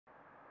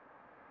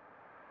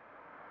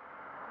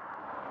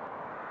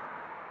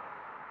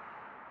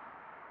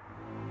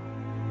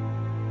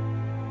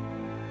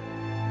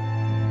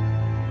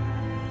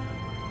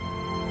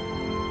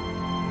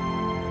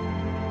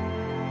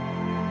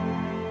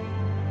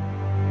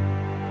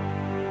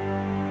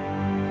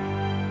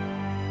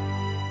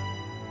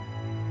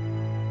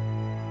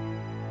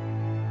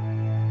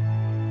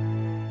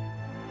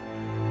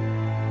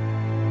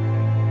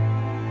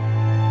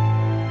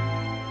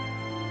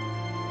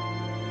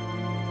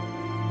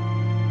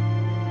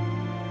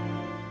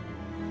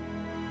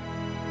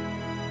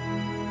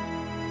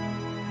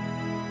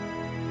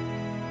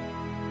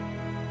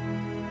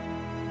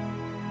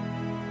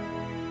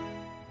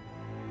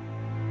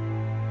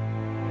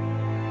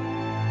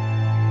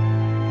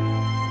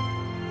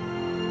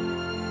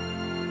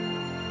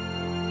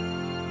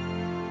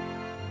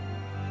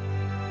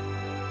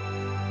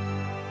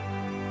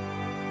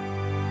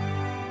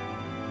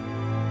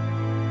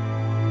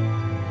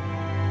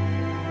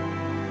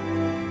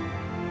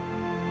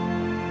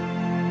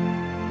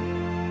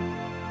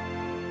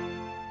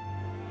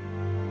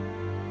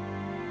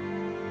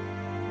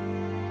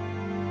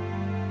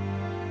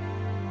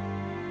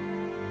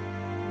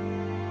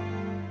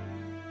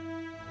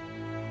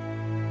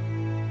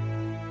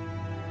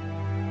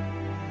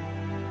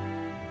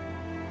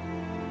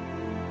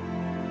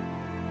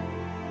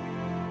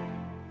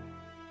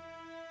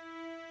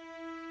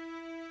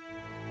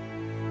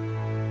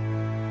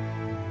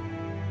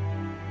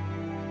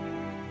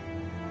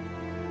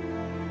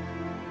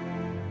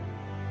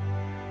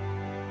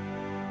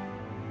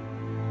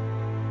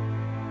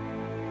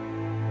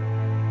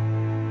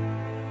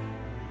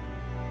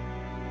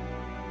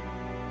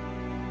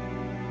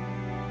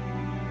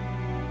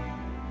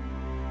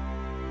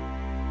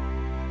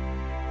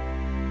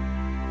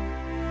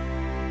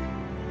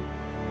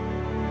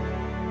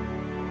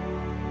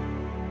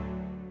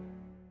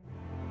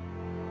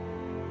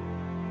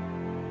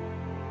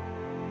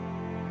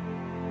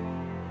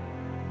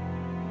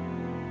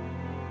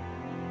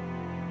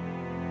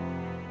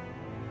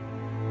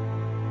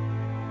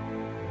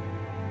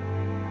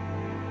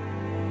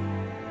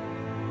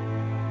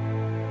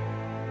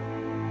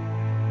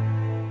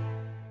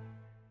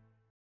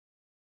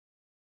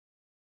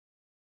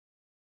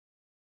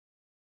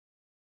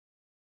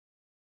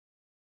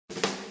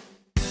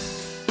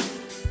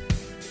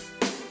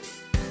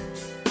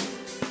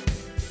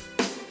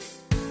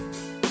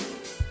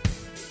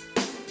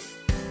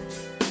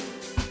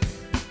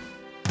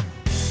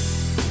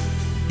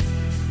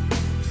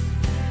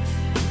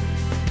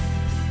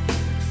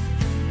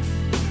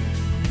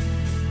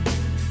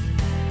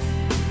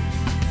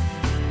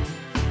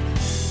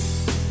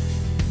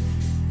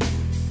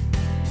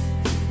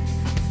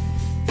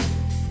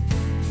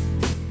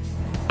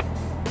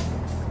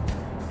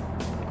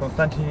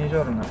Konstancin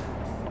jeziorna.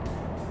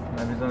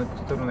 Nawiedzony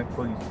posterunek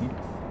Policji.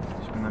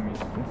 Jesteśmy na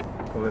miejscu.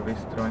 Po lewej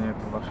stronie,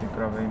 po waszej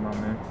prawej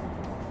mamy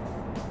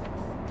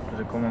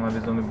rzekomo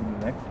nawiedzony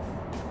budynek.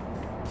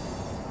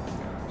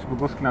 Czy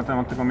pogłoski na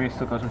temat tego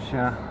miejsca okażą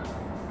się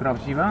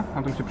prawdziwe?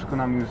 O tym się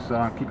przekonamy już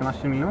za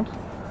kilkanaście minut.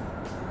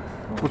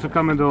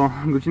 Poczekamy do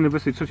godziny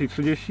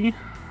 23:30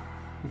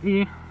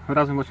 i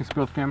razem właśnie z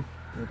Piotrkiem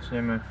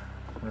zaczniemy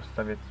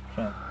rozstawiać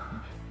sprzęt.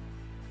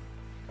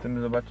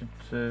 Chcemy zobaczyć,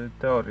 czy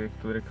teorie,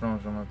 które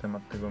krążą na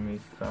temat tego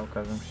miejsca,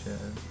 okażą się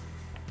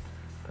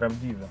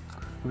prawdziwe.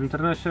 W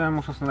internecie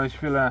można znaleźć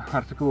wiele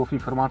artykułów,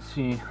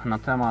 informacji na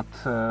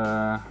temat,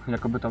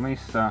 jakoby to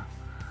miejsce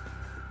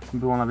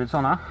było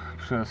nawiedzone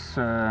przez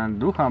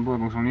ducha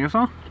byłego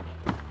żołnierza,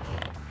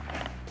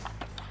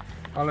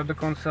 ale do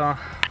końca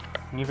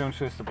nie wiem,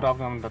 czy jest to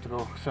prawdą,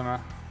 dlatego chcemy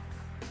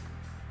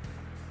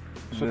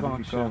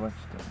przekonać się. To.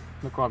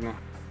 Dokładnie.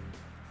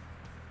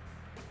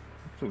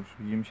 Cóż,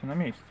 widzimy się na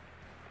miejscu.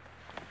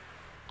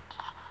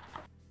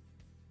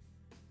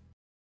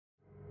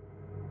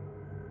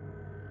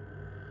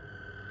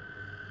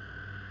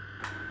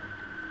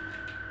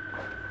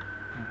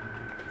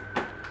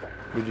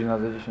 Godzina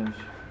za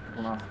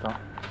 10:12.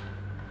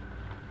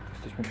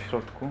 Jesteśmy w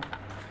środku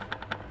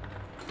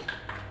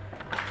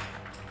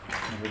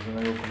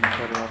nawiedzonego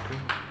komisariatu.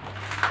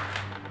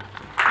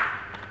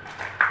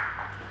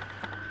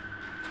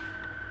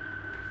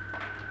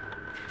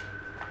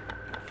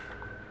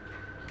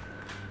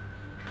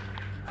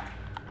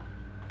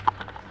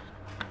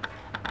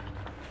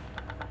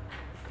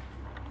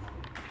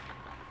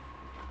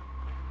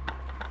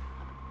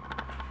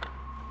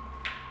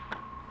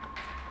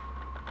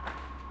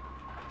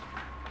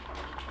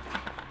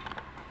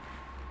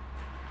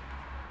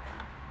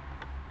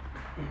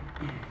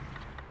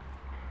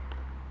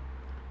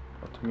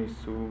 O tym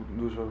miejscu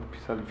dużo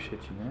pisali w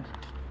sieci, nie?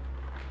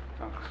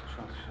 Tak,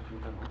 słyszałem coś na ten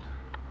temat.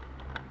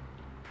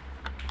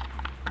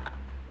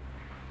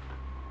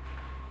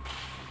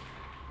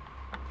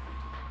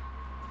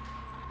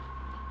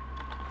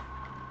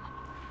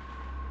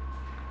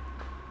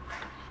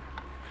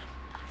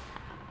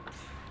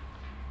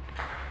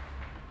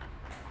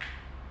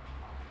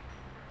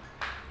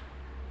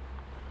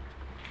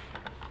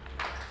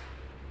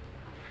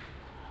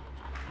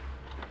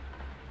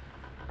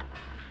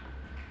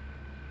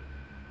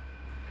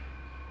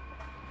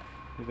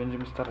 I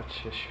będziemy starać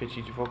się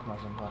świecić w okna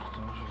za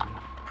bardzo, żeby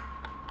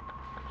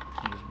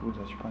nie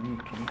wzbudzać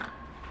paniki.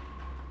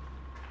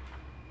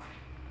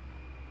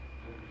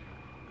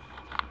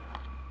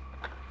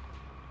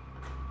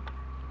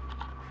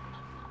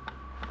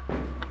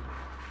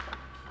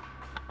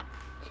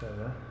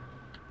 Cele.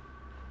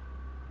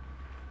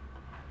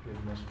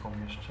 Jedno z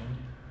pomieszczeń.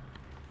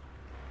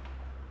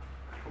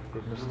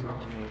 Jedno z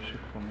tych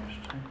mniejszych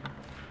pomieszczeń.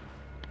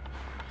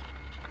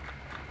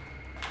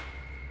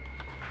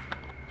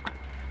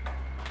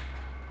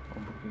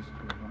 Obok jest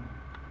góra.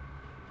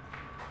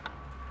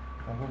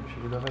 Mogło mi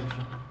się wydawać,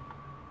 że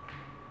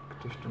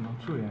ktoś tu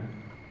nocuje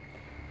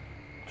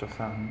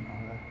czasami,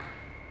 ale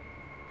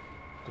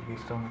z drugiej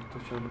strony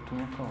ktoś chciałby tu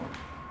nocować.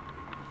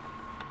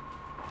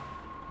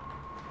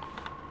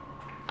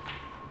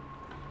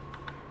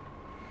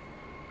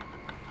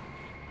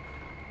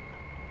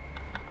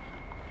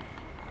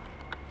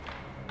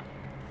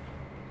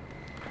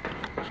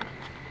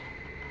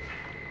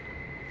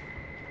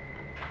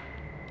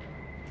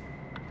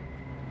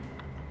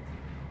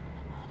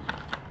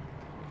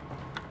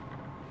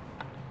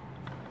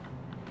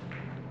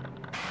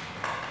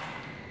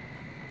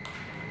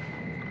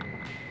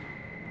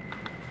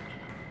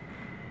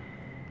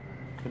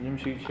 Będziemy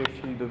się dzisiaj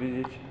chcieli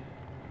dowiedzieć,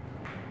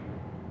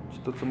 czy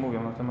to, co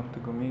mówią na temat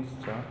tego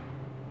miejsca,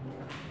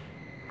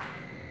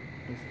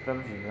 jest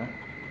prawdziwe.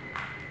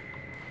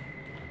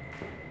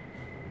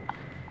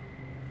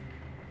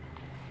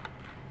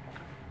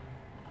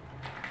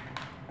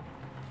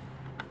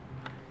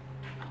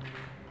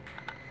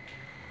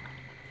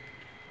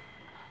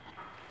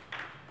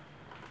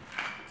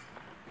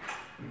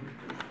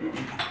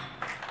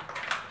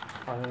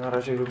 Ale na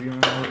razie robimy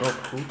mały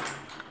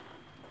obchód.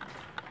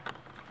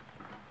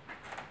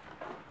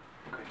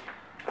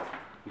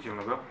 Idziemy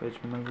na górę?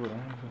 Wejdźmy na górę,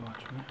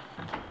 zobaczmy.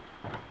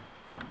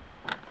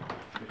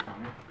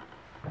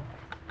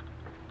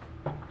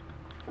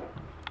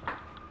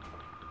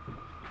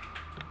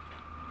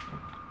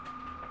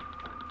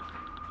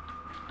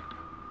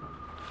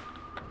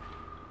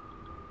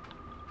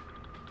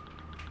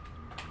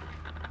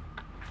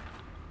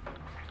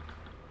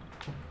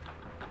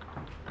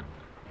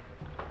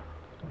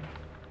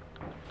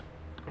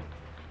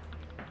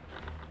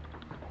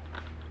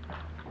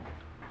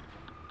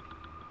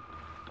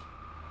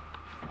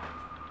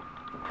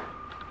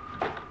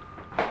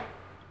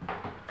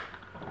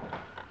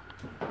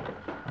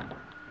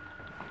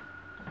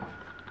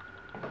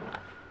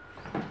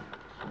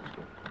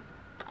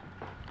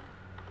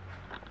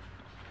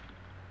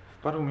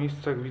 W paru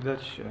miejscach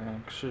widać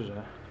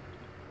krzyże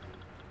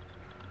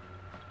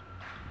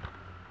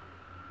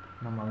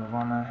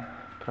namalowane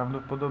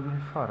prawdopodobnie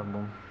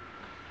farbą.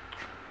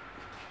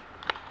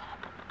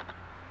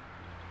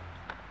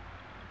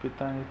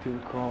 Pytanie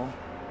tylko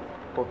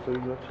po co i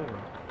dlaczego.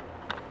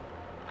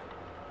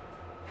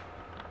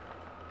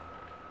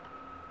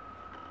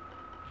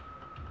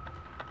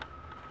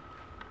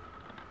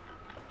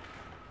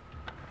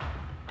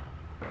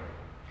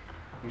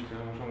 Myślę,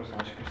 że możemy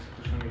znaleźć jakieś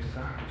statyczne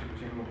miejsce, gdzie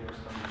będziemy mogli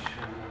ustawić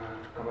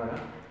kamerę.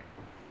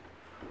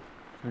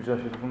 Zbliża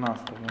się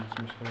 12, więc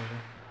myślę, że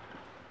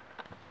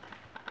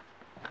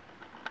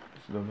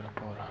jest dobra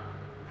pora.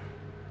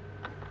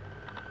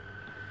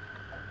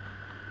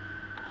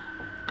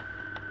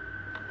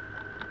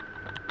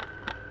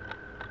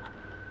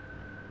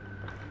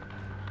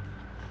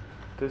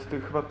 To jest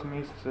chyba to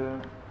miejsce,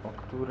 o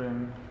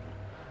którym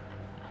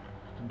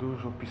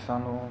dużo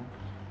pisano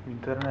w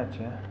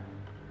internecie.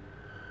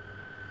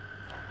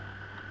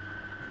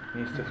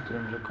 Miejsce, w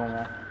którym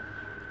rzekomo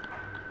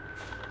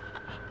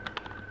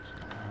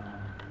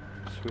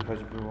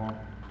słychać było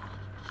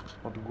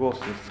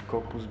odgłosy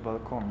skoku z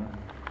balkonu.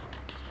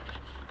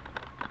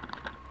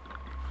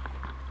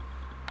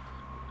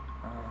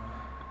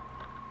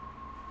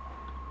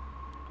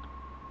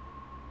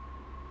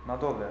 Na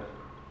dole,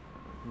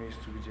 w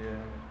miejscu, gdzie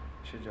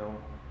siedział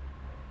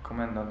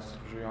komendant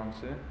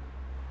stróżujący,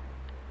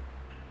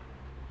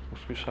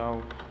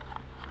 usłyszał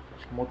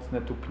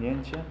mocne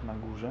tupnięcie na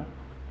górze.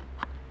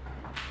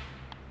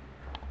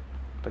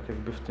 Tak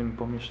jakby w tym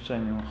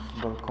pomieszczeniu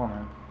z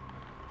balkonem,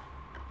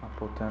 a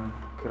potem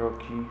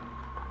kroki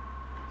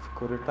w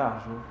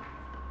korytarzu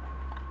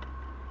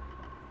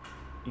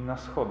i na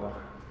schodach.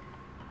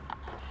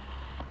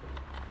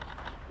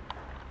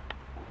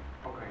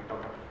 Okej,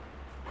 dobra.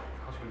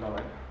 Chodźmy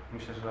dalej.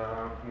 Myślę, że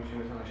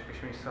musimy znaleźć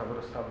jakieś miejsce, aby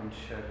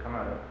rozstawić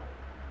kamerę.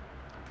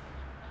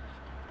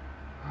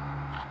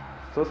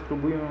 Co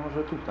spróbujemy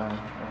może tutaj,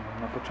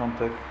 na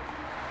początek.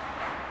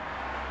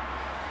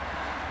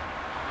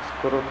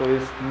 Skoro to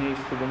jest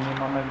miejsce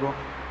domniemanego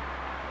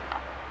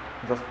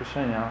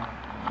zasłyszenia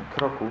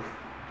kroków,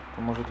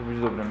 to może to być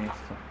dobre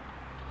miejsce.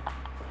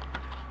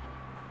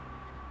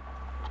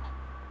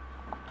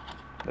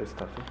 Daj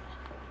statyw.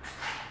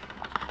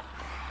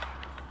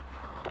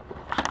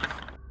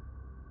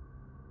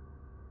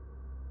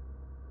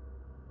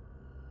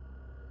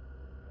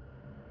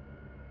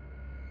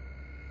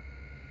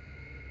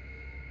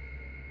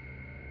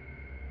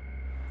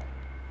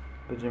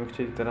 Będziemy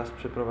chcieli teraz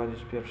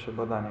przeprowadzić pierwsze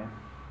badanie.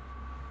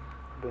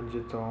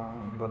 Będzie to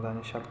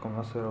badanie siatką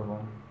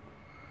laserową.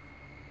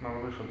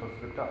 Mamy wyszło to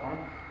z dyktafon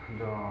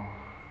do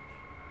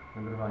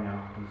nagrywania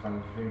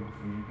tzw. dźwięków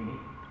UDP.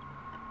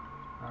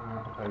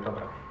 Okej,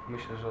 dobra.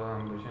 Myślę, że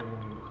będziemy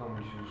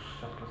uruchomić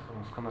już siatkę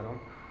laserową z kamerą.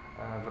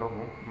 W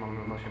rogu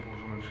mamy właśnie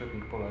położony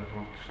czytnik pola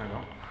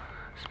elektromagnetycznego.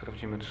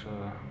 Sprawdzimy, czy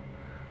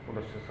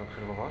uda się to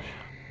zaobserwować.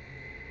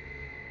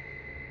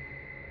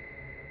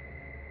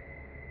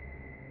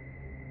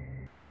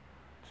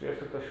 Czy jest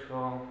to ktoś,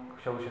 kto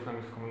chciałby się z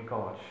nami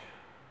skomunikować?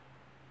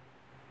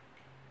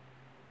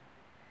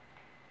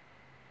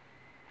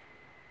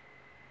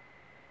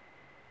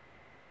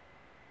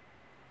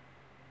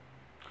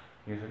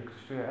 Jeżeli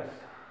ktoś tu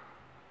jest,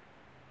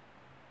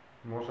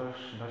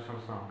 możesz dać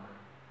nam znak.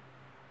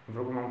 W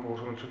rogu mam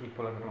położony czytnik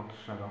pola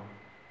elektromagnetycznego.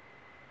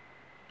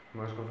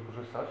 Możesz go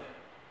wykorzystać.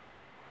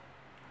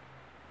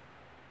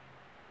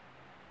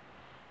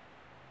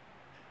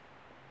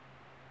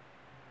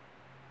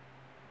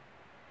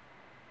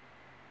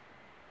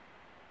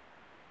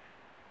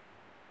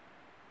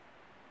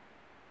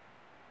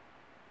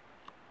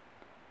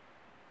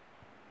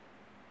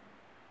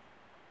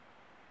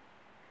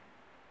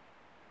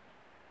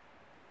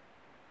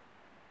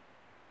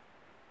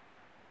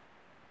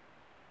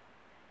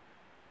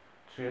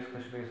 Czy jest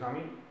ktoś tutaj z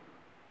nami?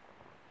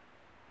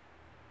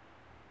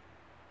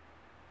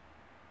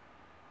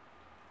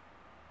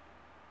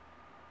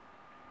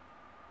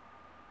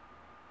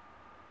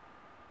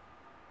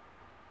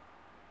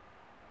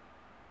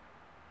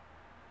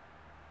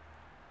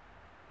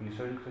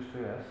 Jeżeli ktoś tu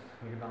jest,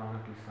 niech da nam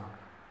jakiś znak.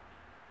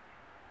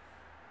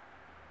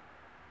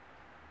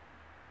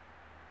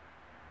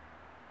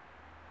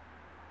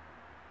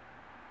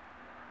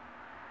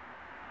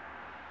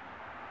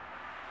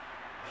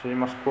 Jeżeli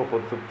masz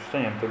kłopot z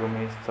opuszczeniem tego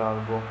miejsca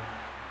albo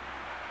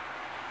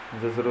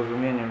ze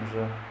zrozumieniem,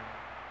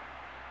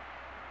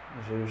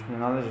 że już nie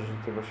należysz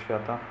do tego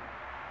świata,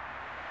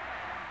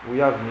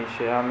 ujawnij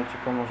się, a my Ci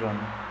pomożemy.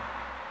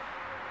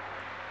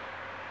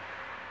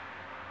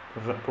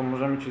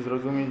 Pomożemy Ci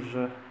zrozumieć,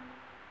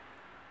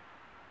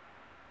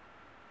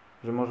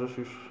 że możesz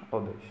już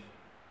odejść.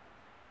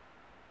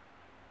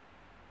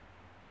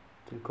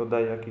 Tylko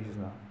daj jakiś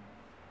znak.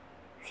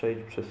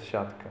 Przejdź przez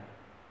siatkę.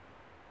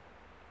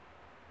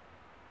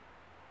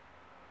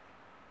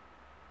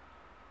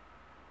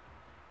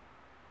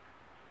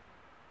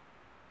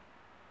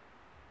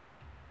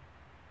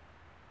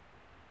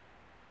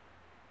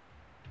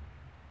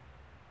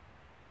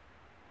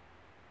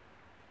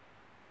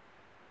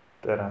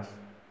 Teraz.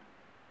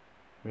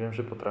 Wiem,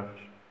 że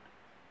potrafisz.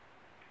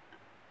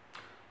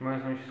 Mamy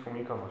z nami się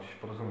skomunikować,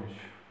 porozumieć.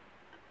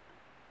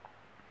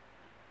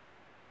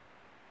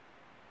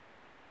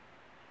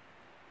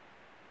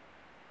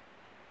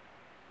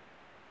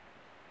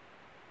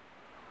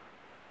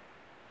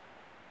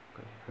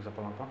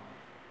 zapalata.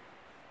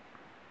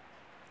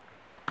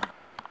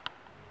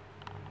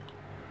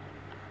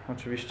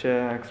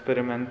 Oczywiście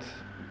eksperyment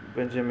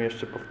będziemy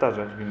jeszcze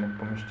powtarzać w innych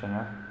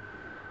pomieszczeniach.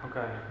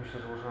 Okej,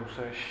 myślę, że możemy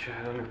przejść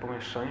do innych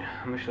pomieszczeń.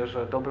 Myślę,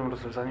 że dobrym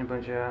rozwiązaniem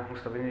będzie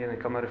ustawienie jednej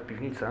kamery w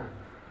piwnicy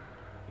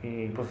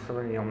i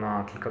pozostawienie ją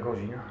na kilka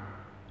godzin.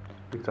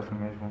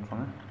 Dyktafon miałeś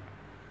włączony?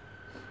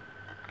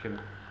 Kiedy?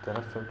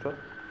 Teraz cały czas?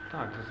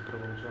 Tak, to jest dopiero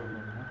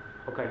włączone.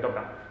 Okej,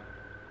 dobra.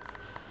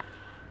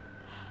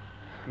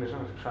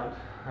 Bierzemy sprzęt,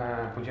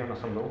 pójdziemy na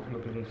sam dół do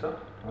piwnicy,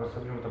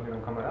 rozstawimy tam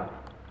jedną kamerę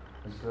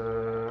z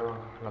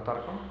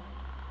latarką.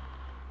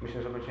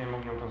 Myślę, że będziemy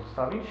mogli ją tam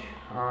zostawić,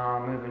 a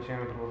my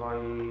będziemy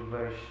próbowali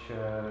wejść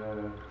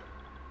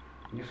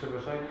jeszcze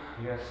wyżej.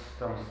 Jest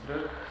tam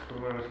strych,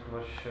 spróbujemy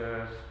spróbować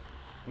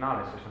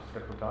znaleźć coś na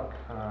strychu, tak?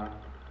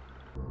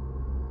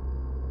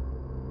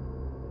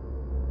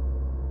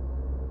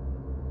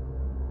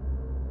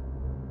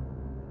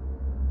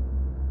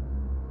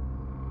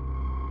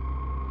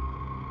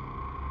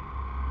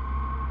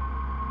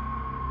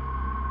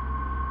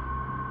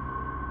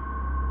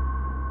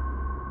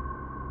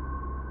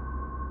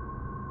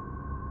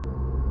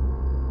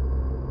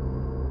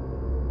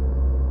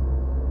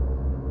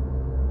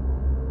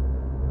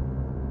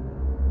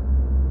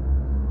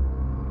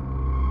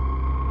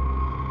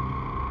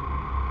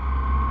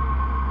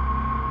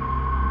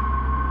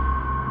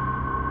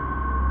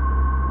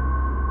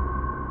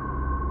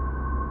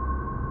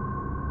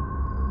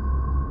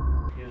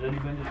 Jeżeli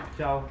będziesz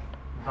chciał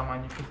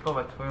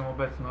zamanifestować swoją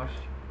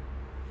obecność,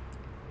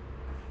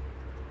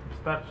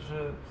 wystarczy,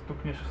 że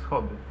stukniesz w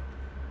schody.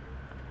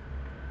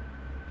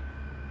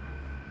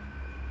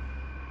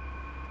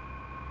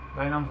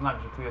 Daj nam znak,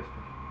 że tu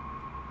jesteś.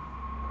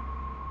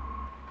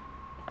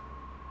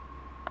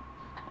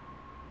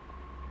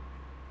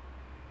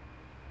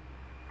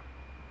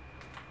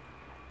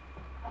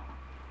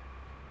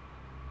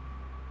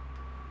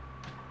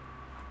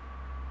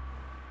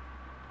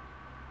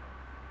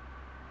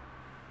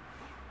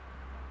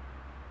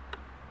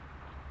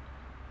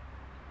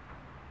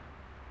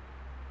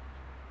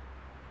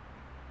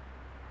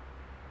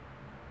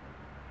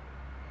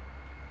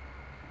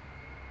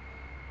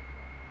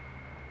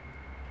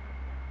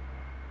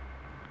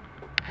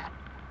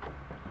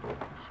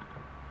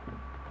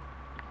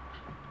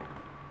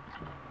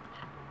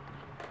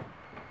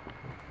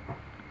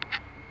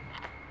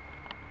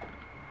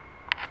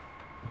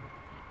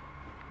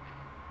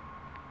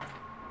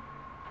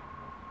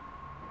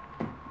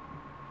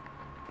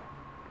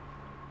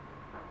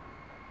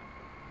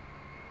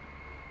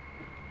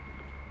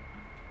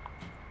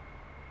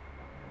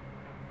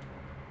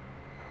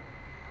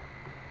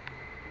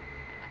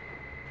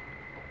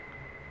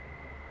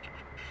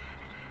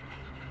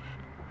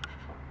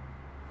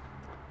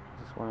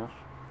 Zasłaniasz?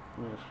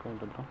 Nie jest okej,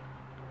 dobra.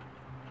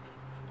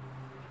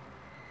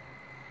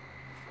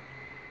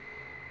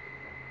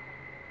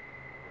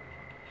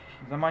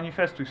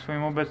 Zamanifestuj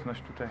swoją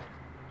obecność tutaj.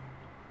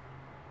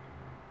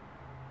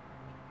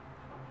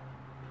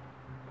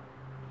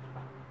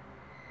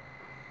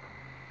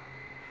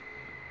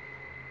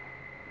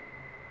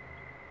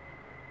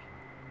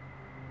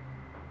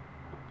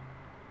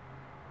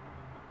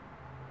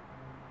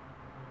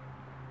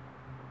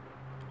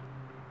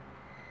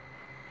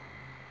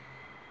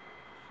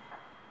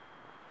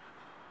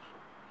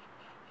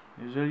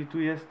 Jeżeli tu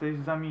jesteś,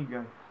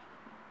 zamigaj.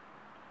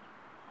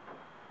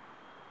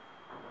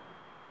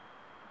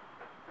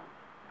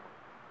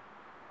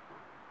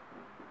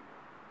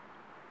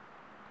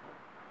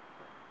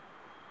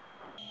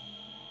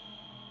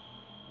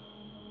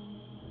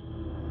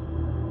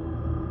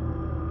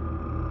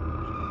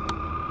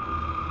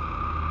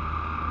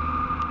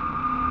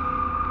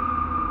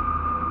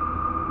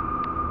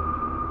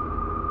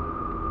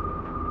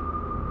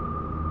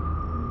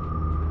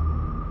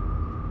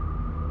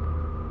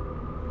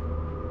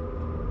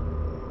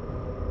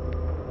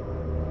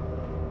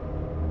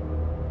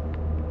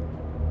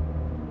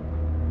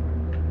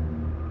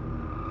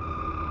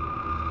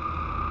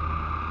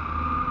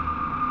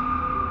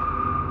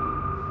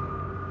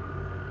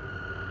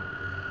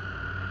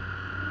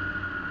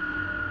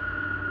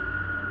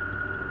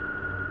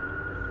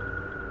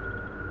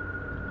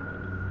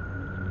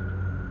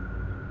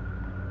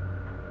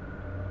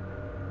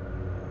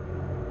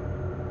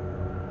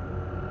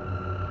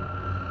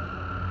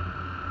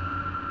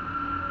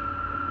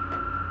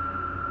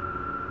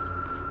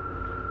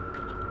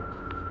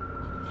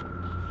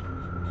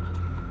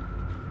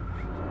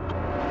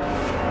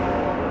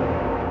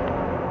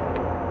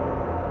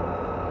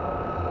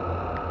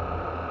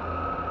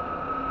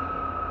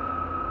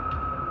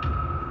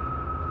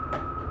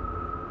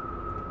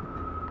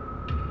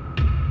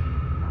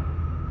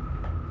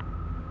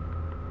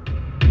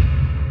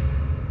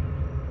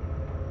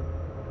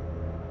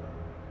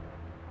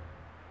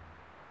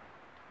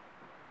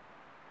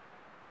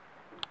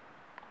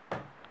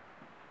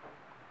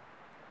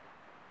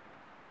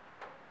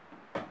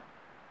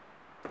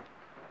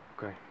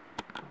 Okej.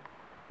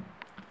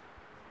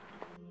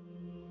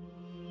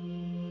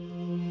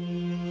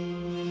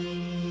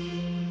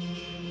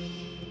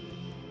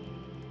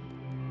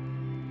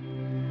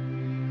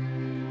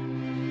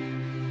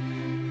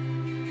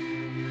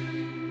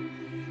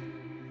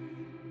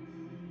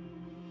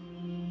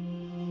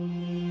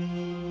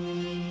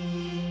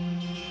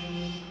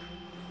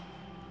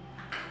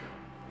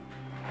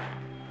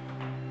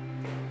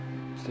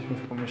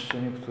 Jesteśmy w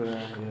pomieszczeniu,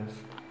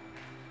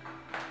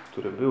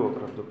 które było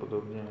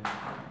prawdopodobnie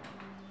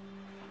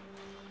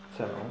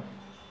celą.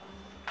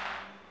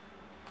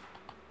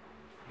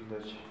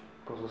 Widać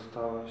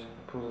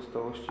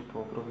pozostałości po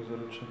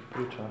prowizorycznych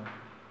pryczach,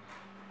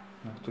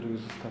 na których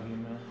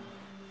zostawimy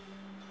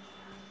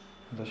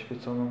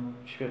zaświeconą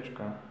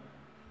świeczkę.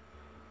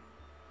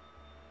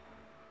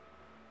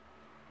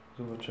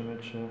 Zobaczymy,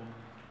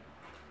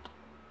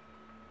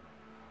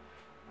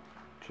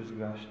 czy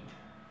zgaśnie.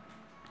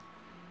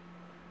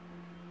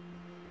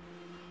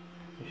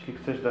 Jeśli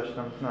chcesz dać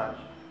nam znać,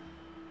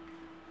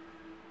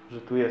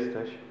 że tu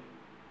jesteś,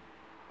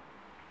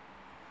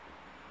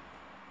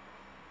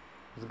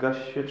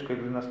 zgaś świeczkę,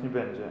 gdy nas nie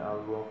będzie,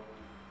 albo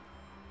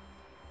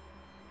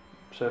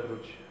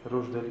przewróć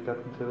róż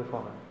delikatnie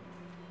telefonem.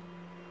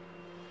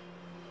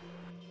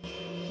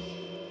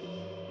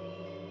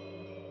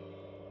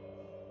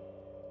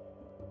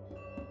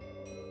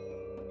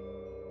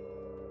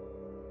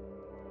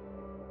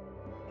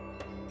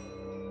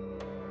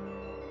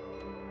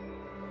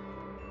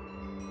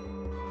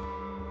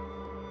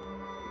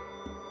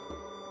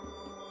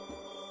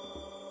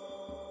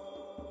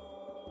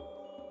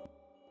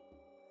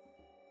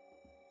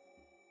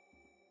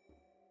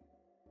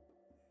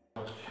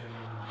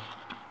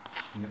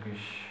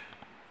 Jakieś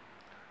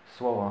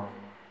słowa,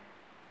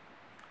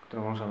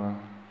 które możemy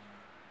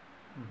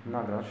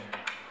nagrać.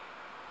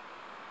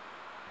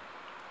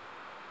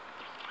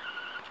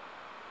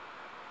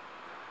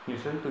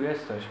 Jeżeli tu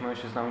jesteś,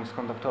 możesz się z nami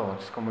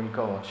skontaktować,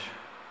 skomunikować.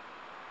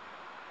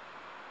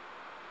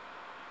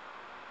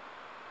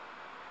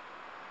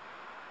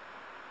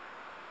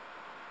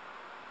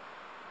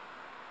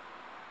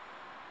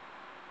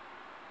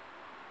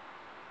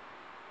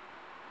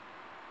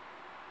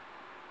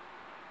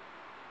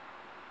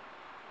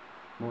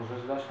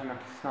 Możesz dać nam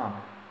jakiś znak.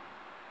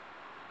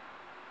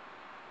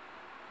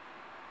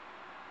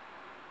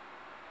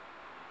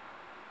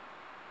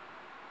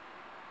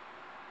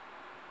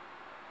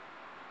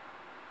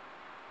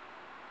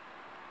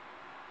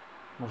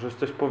 Możesz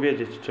coś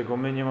powiedzieć, czego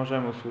my nie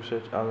możemy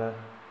usłyszeć, ale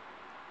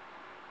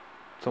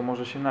co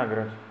może się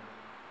nagrać.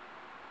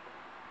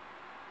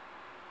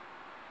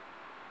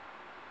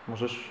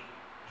 Możesz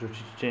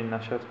rzucić cień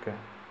na siatkę.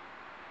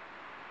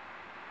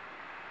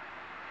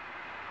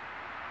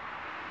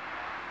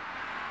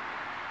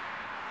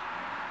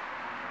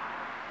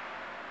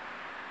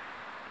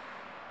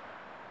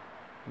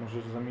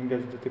 Możesz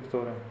zamigać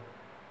detektorem.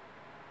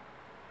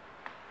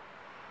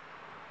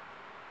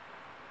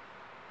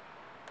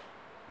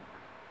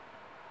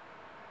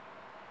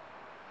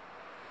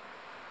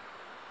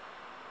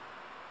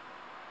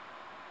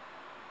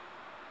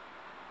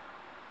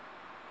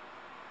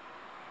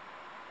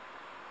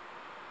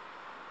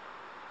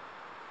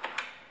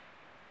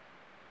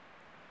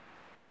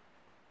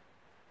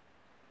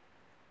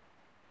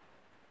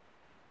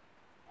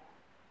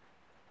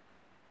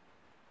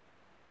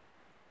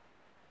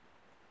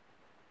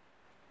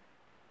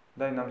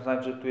 Daj nam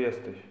znać, że tu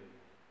jesteś.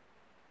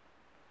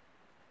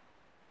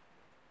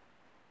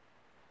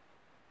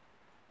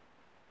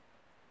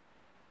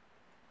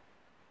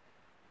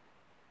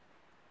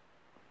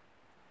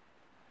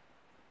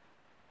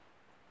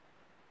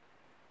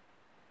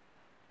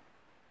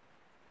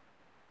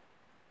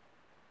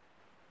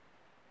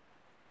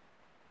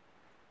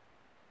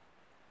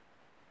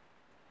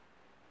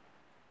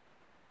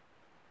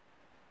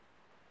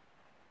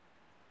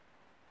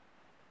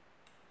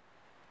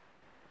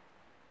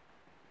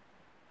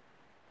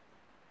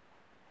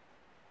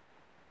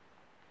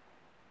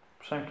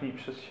 Przemknij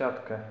przez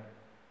siatkę.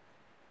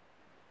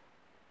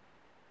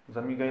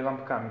 Zamigaj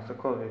lampkami,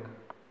 cokolwiek.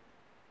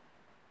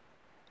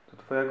 To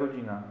twoja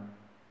godzina.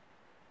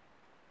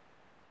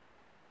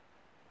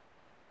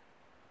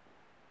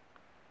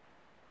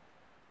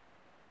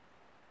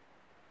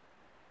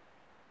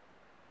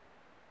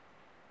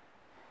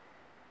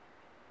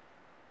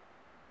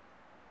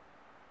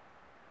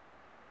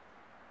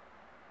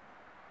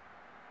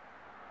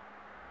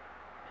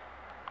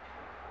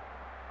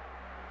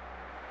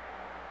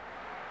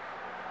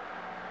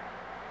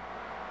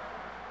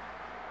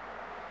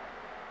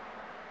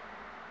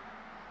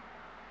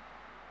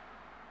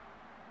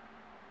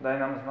 Daj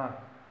nam znak.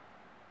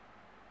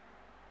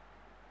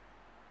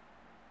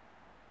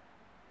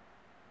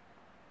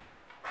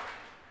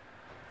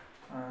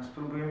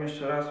 Spróbujemy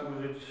jeszcze raz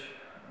użyć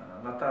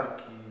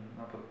latarki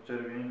na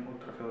podczerwień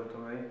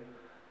ultrafioletowej.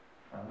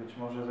 Być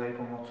może za jej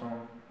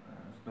pomocą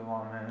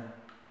zdołamy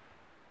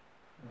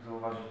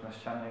zauważyć na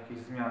ścianie jakieś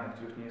zmiany,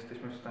 których nie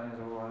jesteśmy w stanie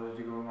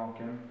zauważyć gołym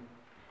okiem.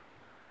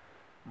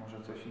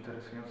 Może coś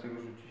interesującego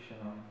rzuci się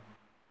nam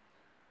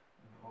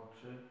w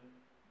oczy.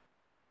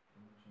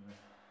 Zobaczymy.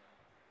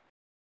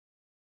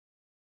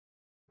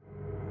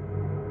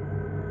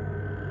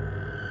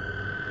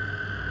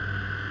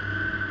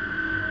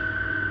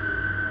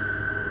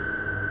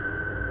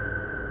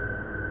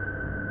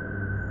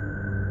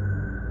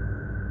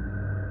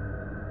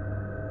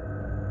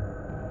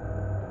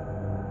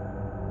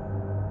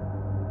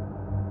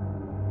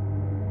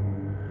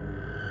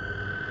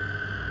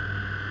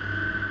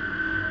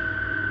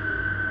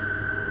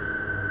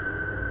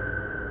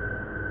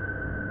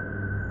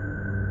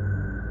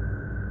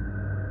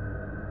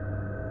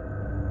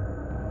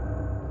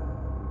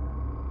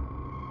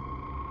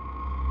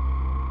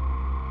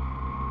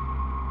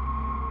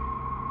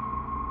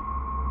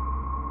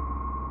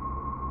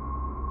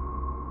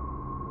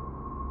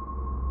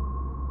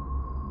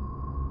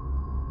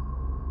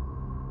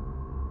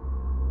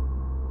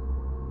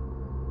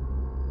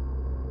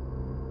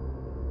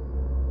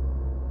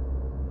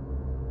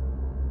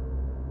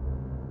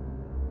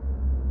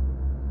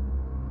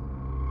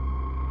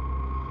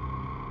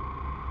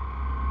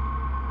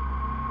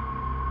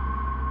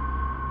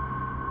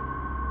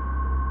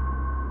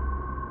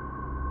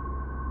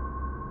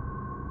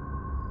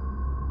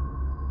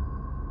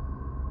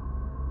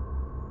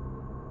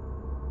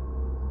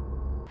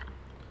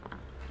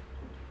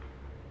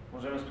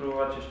 Możemy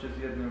spróbować jeszcze z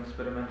jednym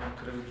eksperymentem,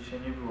 którego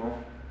dzisiaj nie było,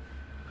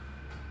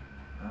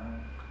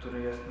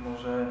 który jest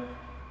może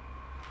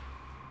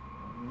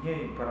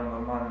mniej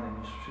paranormalny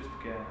niż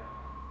wszystkie,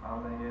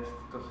 ale jest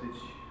dosyć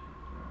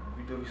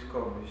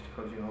widowiskowy, jeśli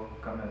chodzi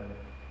o kamerę.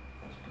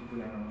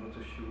 Spróbujemy, może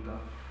coś się uda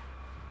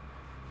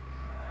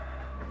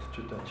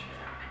odczytać.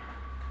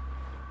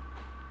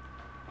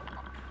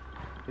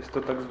 Jest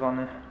to tak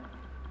zwany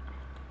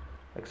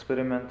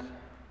eksperyment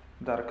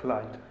Dark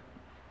Light.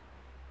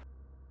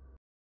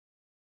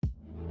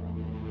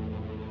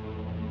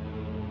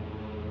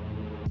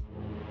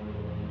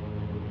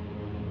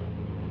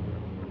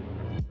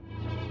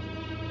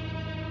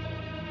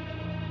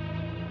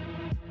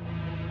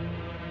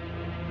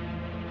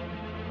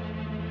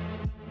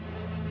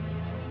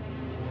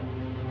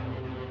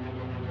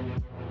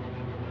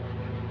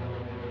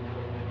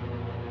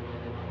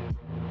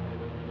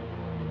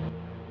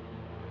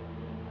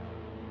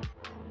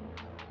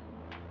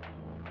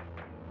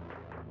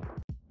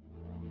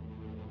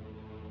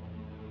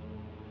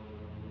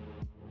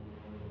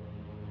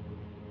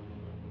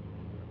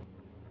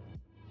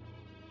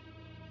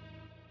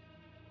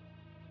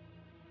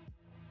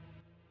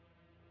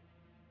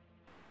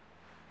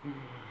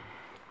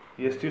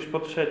 Jest już po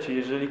trzeciej.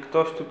 Jeżeli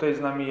ktoś tutaj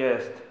z nami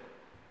jest,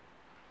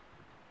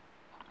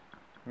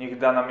 niech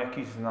da nam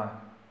jakiś znak.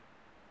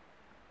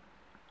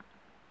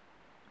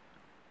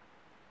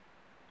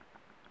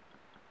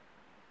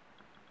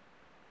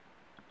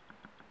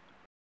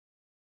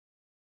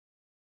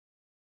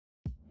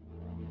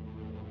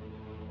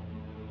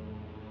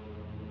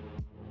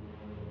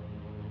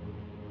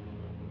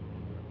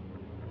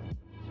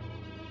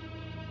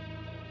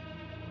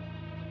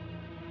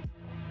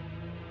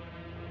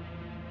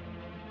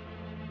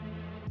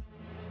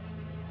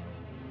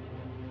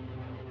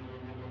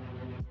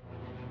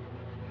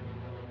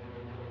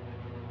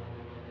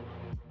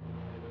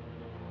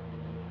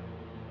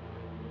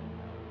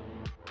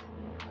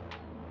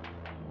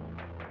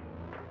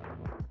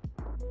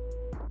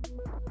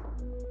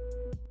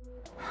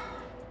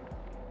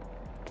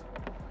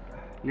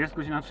 Jest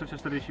godzina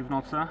 3:40 w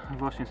nocy.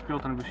 Właśnie z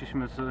Piotrem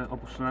wyszliśmy z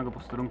opuszczonego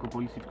posterunku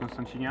policji w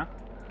Konstancinie.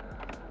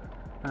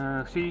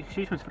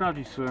 Chcieliśmy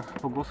sprawdzić, czy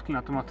pogłoski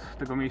na temat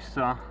tego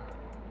miejsca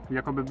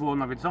jakoby było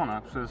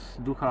nawiedzone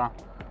przez ducha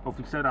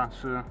oficera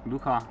czy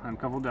ducha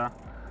NKWD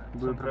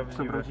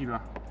są prawdziwe.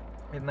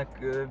 Jednak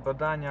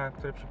badania,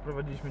 które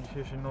przeprowadziliśmy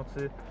dzisiejszej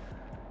nocy,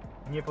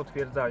 nie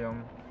potwierdzają,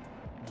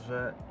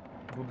 że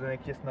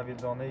budynek jest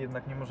nawiedzony,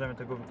 jednak nie możemy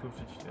tego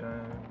wykluczyć,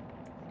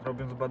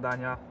 robiąc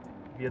badania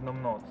w jedną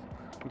noc.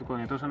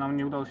 Dokładnie, to, że nam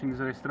nie udało się nic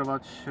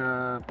zarejestrować,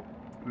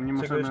 nie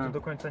możemy... Czego jeszcze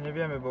do końca nie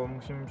wiemy, bo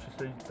musimy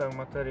prześledzić cały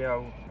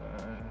materiał,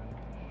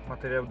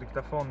 materiał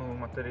dyktafonu,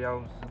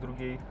 materiał z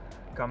drugiej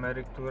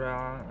kamery,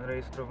 która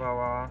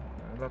rejestrowała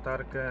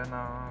latarkę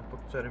na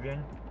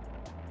podczerwień.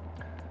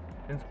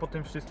 Więc po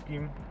tym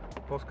wszystkim,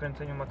 po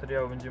skręceniu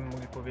materiału będziemy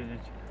mogli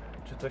powiedzieć,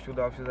 czy coś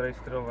udało się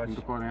zarejestrować.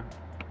 Dokładnie.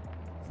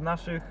 Z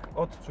naszych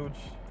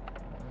odczuć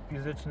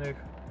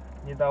fizycznych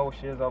nie dało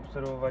się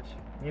zaobserwować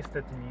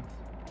niestety nic.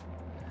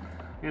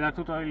 Jednak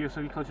tutaj,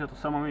 jeżeli chodzi o to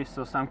samo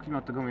miejsce, o sam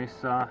klimat tego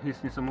miejsca,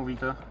 jest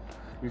niesamowity.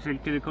 Jeżeli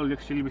kiedykolwiek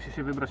chcielibyście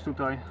się wybrać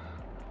tutaj,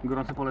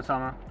 gorąco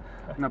polecamy.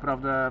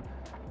 Naprawdę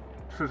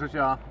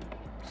przeżycia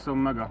są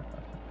mega.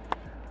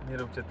 Nie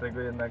róbcie tego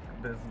jednak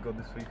bez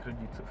zgody swoich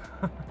rodziców.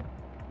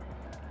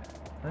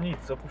 No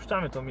nic,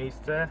 opuszczamy to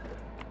miejsce.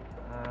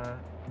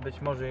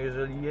 Być może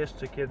jeżeli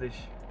jeszcze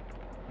kiedyś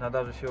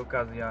nadarzy się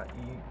okazja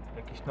i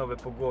jakieś nowe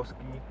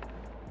pogłoski,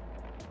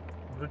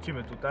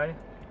 wrócimy tutaj.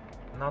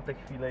 Na tę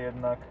chwilę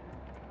jednak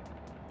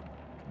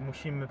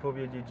musimy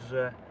powiedzieć,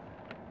 że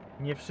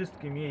nie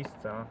wszystkie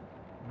miejsca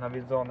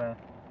nawiedzone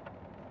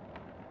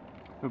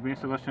To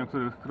miejsca właśnie, o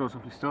których krążą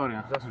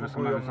historie, że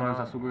są nawiedzone,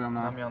 zasługują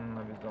na miano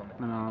nawiedzonych.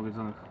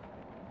 nawiedzonych.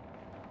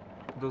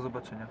 Do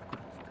zobaczenia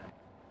wkrótce.